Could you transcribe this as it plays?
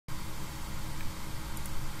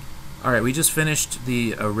Alright, we just finished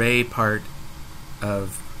the array part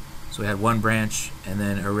of, so we had one branch and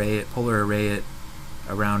then array it, polar array it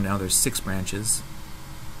around. Now there's 6 branches.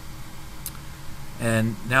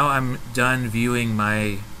 And now I'm done viewing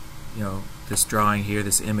my, this drawing here,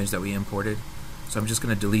 this image that we imported. So I'm just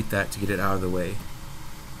going to delete that to get it out of the way.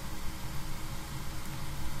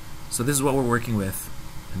 So this is what we're working with.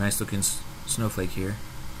 A nice looking snowflake here.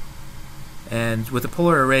 And with a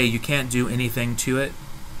polar array, you can't do anything to it.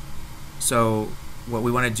 So what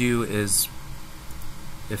we want to do is,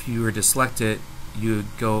 if you were to select it, you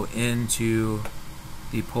would go into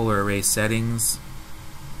the polar array settings,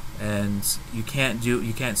 and you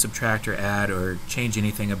can't subtract or add or change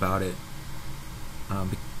anything about it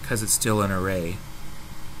because it's still an array.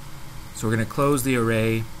 So we're going to close the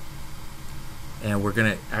array, and we're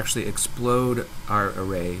going to actually explode our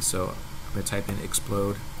array. So I'm going to type in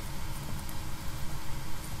explode.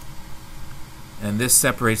 And this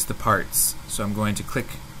separates the parts. So I'm going to click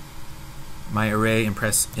my array and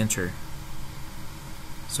press enter.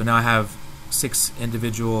 So now I have 6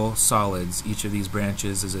 individual solids. Each of these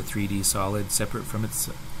branches is a 3D solid separate from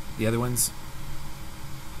the other ones.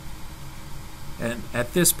 And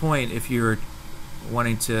at this point, if you're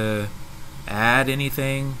wanting to add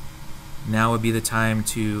anything, now would be the time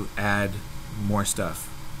to add more stuff.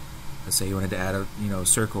 Let's say you wanted to add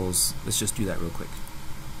circles. Let's just do that real quick.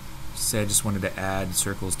 Say I just wanted to add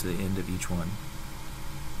circles to the end of each one.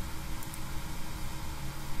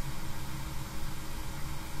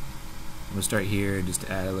 I'm going to start here and just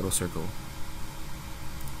add a little circle.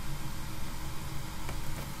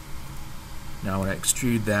 Now I want to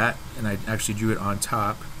extrude that, and I actually drew it on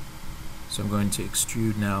top, so I'm going to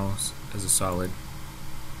extrude now as a solid.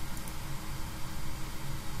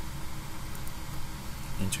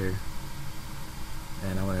 Enter,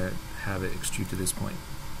 and I want to have it extrude to this point.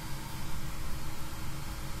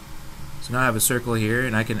 So now I have a circle here,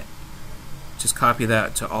 and I can just copy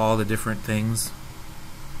that to all the different things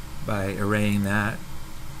by arraying that.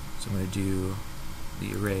 So I'm going to do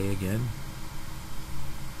the array again.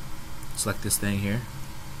 Select this thing here,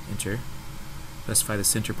 enter, specify the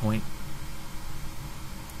center point.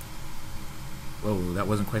 Whoa, that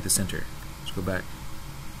wasn't quite the center. Let's go back.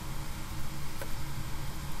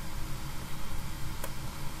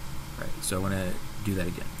 Alright, so I want to do that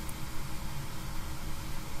again.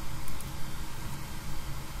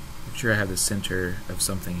 Make sure I have the center of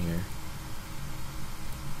something here.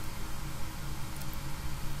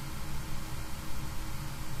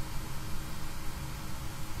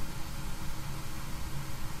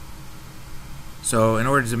 So in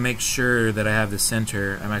order to make sure that I have the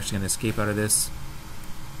center, I'm actually going to escape out of this,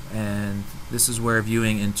 and this is where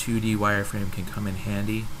viewing in 2D wireframe can come in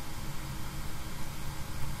handy.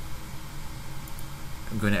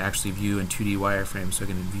 I'm going to actually view in 2D wireframe so I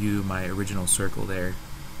can view my original circle there.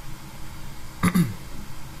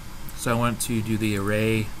 So I want to do the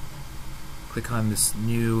array, click on this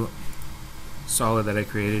new solid that I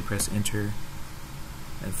created, press enter,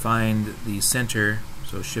 and find the center,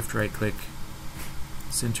 so shift right click,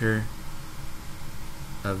 center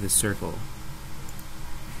of this circle.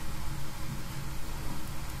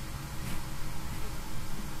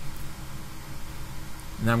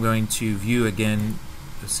 Now I'm going to view again,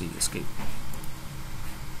 let's see, escape,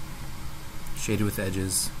 shaded with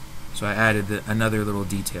edges, so I added another little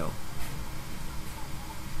detail.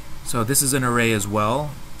 So this is an array as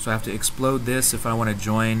well, so I have to explode this if I want to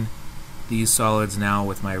join these solids now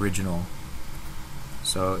with my original.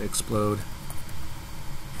 So explode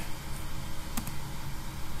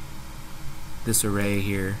this array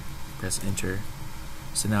here, press enter.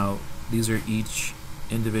 So now these are each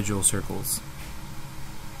individual circles.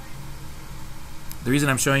 The reason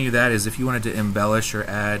I'm showing you that is if you wanted to embellish or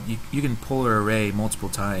add, you can polar array multiple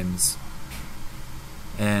times,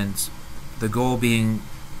 and the goal being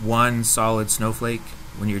one solid snowflake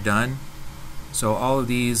when you're done. So all of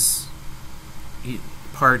these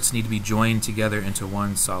parts need to be joined together into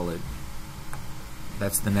one solid.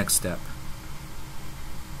 That's the next step.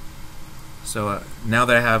 So now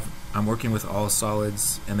that I'm working with all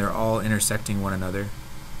solids and they're all intersecting one another,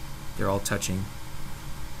 they're all touching,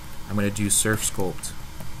 I'm going to do surf sculpt.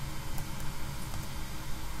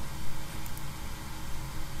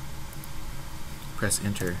 Press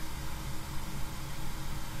enter.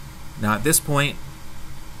 Now at this point,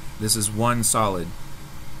 this is one solid.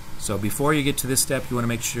 So before you get to this step, you want to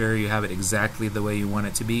make sure you have it exactly the way you want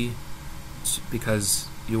it to be, because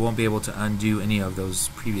you won't be able to undo any of those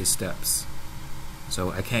previous steps.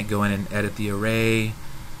 So I can't go in and edit the array,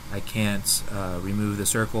 I can't remove the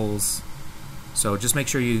circles. So just make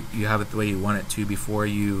sure you have it the way you want it to before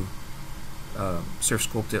you surf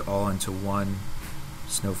sculpt it all into one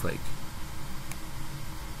snowflake.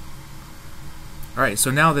 Alright,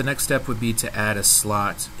 so now the next step would be to add a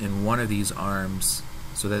slot in one of these arms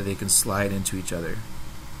so that they can slide into each other.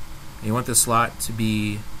 And you want the slot to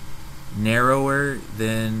be narrower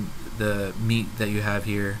than the meat that you have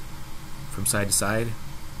here from side to side,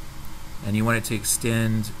 and you want it to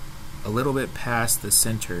extend a little bit past the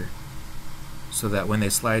center so that when they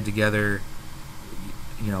slide together,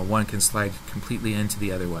 you know, one can slide completely into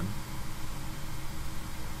the other one.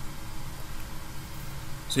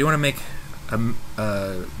 So you want to make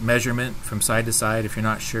a measurement from side to side if you're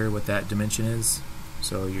not sure what that dimension is.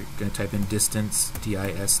 So you're going to type in distance,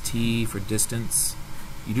 D-I-S-T for distance.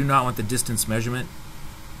 You do not want the distance measurement,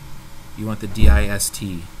 you want the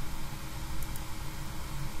D-I-S-T.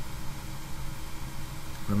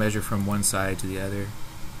 We'll measure from one side to the other.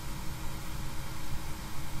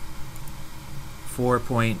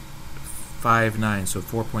 4.59, so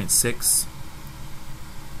 4.6.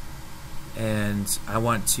 And I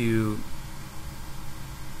want to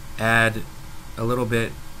add a little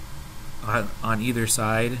bit on either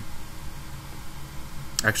side.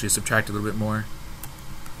 Actually, subtract a little bit more.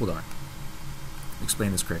 Hold on.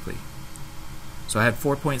 Explain this correctly. So I had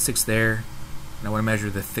 4.6 there, and I want to measure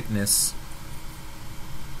the thickness.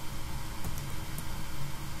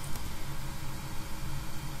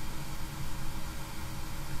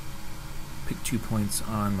 Pick 2 points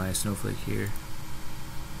on my snowflake here.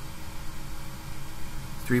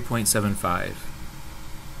 3.75.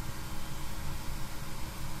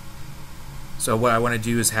 So what I want to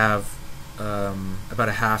do is have about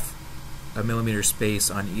a half a millimeter space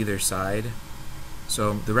on either side.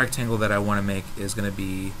 So the rectangle that I want to make is going to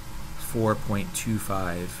be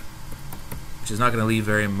 4.25, which is not going to leave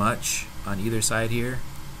very much on either side here,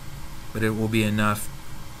 but it will be enough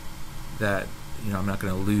that, you know, I'm not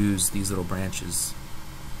going to lose these little branches.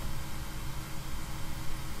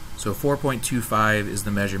 So 4.25 is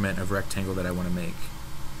the measurement of rectangle that I want to make.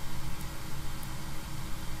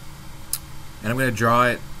 And I'm going to draw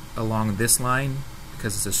it along this line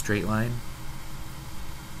because it's a straight line.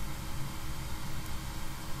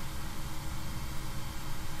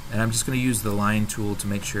 And I'm just going to use the line tool to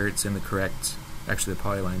make sure it's in the correct, actually the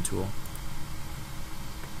polyline tool.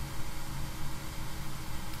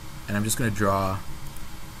 And I'm just going to draw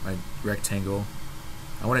my rectangle.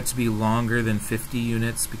 I want it to be longer than 50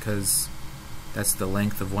 units because that's the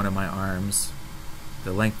length of one of my arms.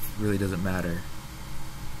 The length really doesn't matter.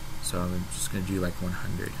 So I'm just going to do like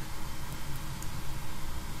 100.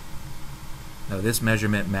 Now this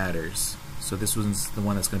measurement matters. So this one's the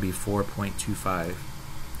one that's going to be 4.25.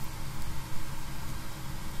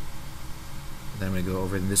 Then I'm going to go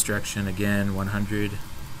over in this direction again, 100.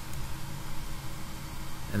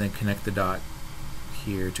 And then connect the dot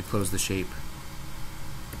here to close the shape.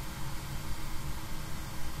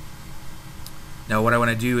 Now what I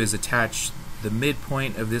want to do is attach the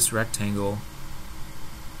midpoint of this rectangle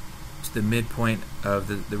to the midpoint of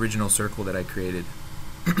the original circle that I created.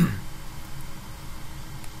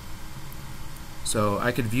 So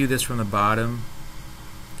I could view this from the bottom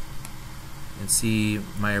and see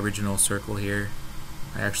my original circle here.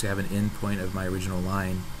 I actually have an endpoint of my original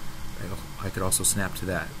line. I could also snap to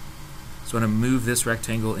that. So I'm going to move this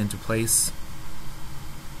rectangle into place.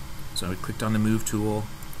 So I clicked on the move tool,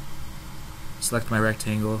 select my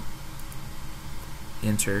rectangle,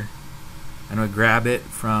 enter. I'm going to grab it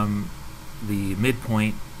from the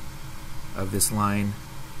midpoint of this line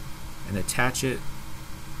and attach it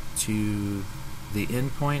to the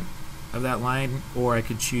end point of that line, or I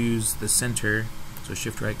could choose the center, so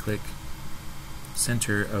shift right click,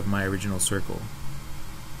 center of my original circle.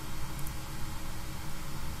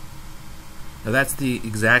 Now that's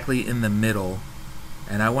exactly in the middle,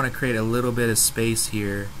 and I want to create a little bit of space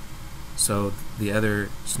here so the other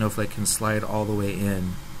snowflake can slide all the way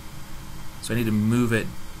in. So I need to move it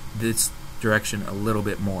this direction a little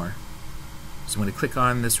bit more. So I'm going to click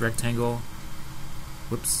on this rectangle,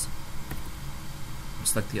 whoops,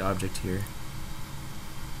 select the object here.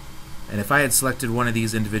 And if I had selected one of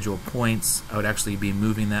these individual points, I would actually be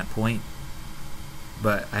moving that point.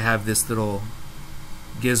 But I have this little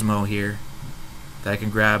gizmo here that I can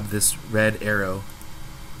grab this red arrow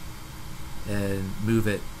and move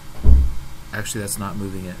it. Actually, that's not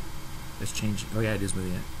moving it. Let's change it. Oh yeah, it is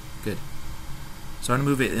moving it. Good. So I'm going to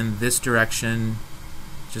move it in this direction,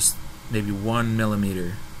 just maybe 1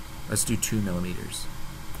 millimeter. Let's do 2 millimeters.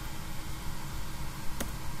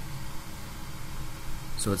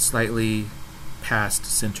 So it's slightly past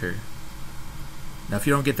center. Now if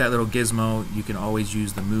you don't get that little gizmo, you can always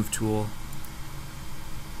use the move tool.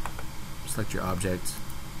 Select your object,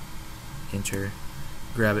 enter,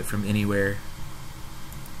 grab it from anywhere,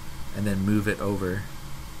 and then move it over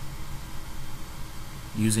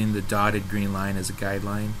using the dotted green line as a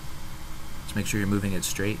guideline to make sure you're moving it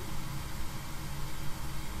straight.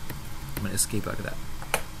 I'm going to escape out of that.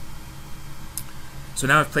 So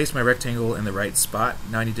now I've placed my rectangle in the right spot.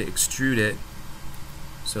 Now I need to extrude it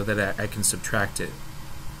so that I can subtract it.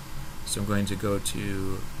 So I'm going to go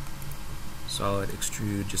to solid,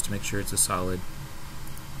 extrude, just to make sure it's a solid.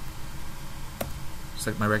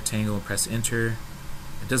 Select my rectangle and press enter.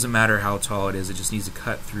 It doesn't matter how tall it is, it just needs to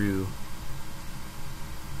cut through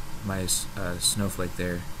my snowflake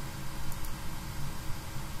there.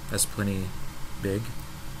 That's plenty big.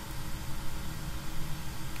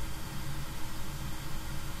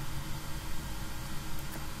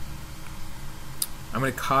 I'm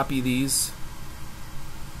going to copy these.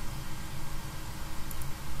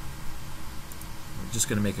 I'm just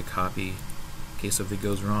going to make a copy in case something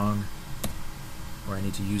goes wrong or I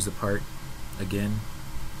need to use the part again.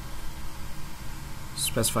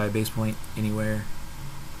 Specify a base point anywhere.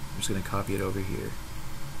 I'm just going to copy it over here.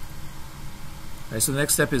 Alright, so the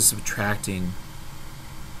next step is subtracting.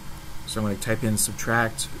 So I'm going to type in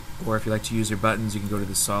subtract, or if you like to use your buttons, you can go to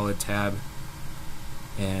the solid tab,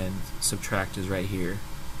 and subtract is right here.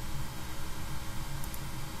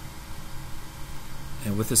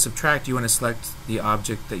 And with the subtract, you want to select the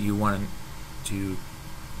object that you want to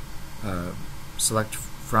select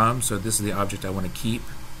from. So this is the object I want to keep.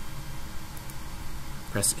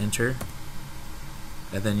 Press enter,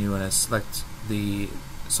 and then you want to select the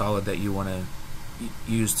solid that you want to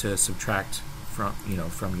use to subtract from,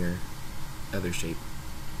 from your other shape.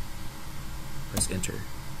 Press enter.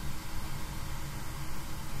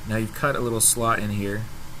 Now you've cut a little slot in here,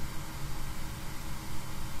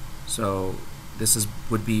 so this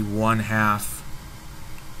would be 1/2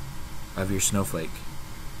 of your snowflake.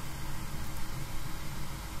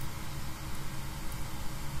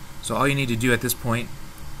 So all you need to do at this point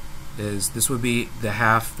is, this would be the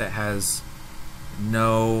half that has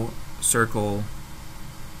no circle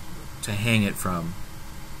to hang it from.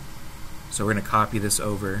 So we're going to copy this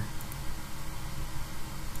over.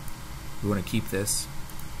 We want to keep this.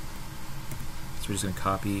 So we're just going to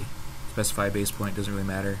copy, specify base point, doesn't really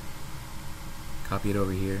matter. Copy it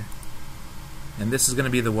over here. And this is going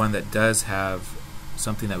to be the one that does have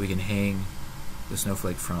something that we can hang the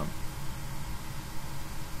snowflake from.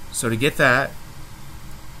 So to get that,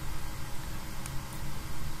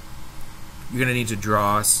 you're going to need to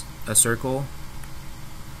draw a circle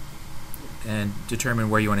and determine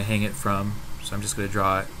where you want to hang it from. So I'm just going to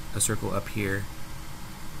draw a circle up here.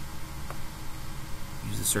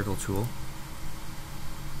 Use the circle tool.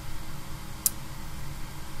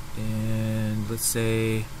 And let's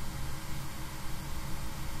say,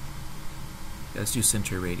 let's do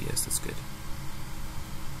center radius, that's good.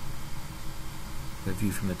 The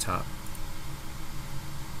view from the top.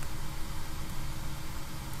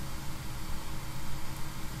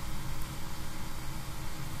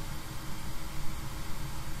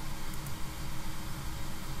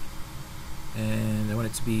 And I want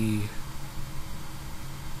it to be,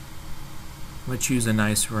 I'm going to choose a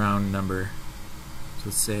nice round number. So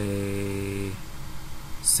let's say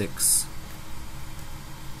 6.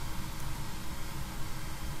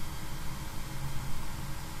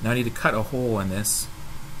 Now I need to cut a hole in this.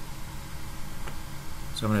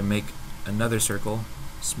 So I'm going to make another circle,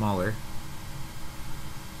 smaller.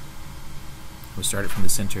 We'll start it from the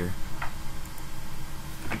center.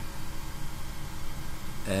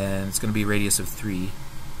 And it's going to be a radius of 3.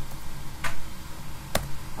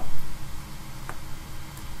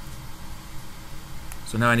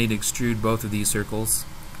 So now I need to extrude both of these circles.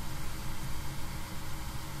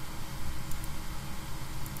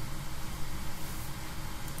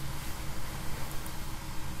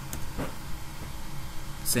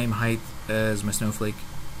 Same height as my snowflake.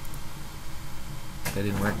 That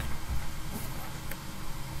didn't work.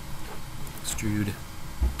 Extrude.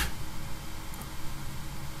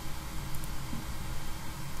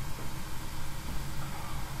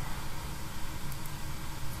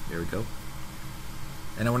 There we go.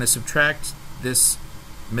 And I want to subtract this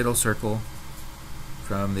middle circle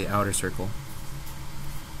from the outer circle.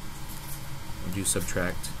 I'll do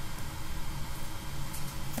subtract.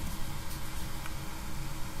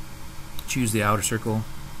 Choose the outer circle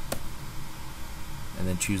and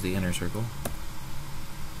then choose the inner circle.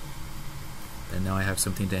 And now I have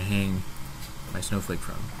something to hang my snowflake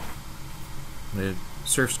from. I'm going to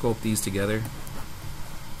surf sculpt these together.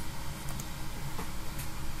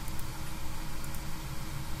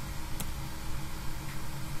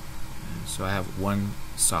 So I have one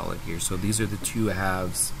solid here. So these are the two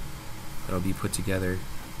halves that'll be put together.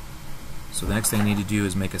 So the next thing I need to do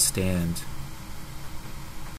is make a stand.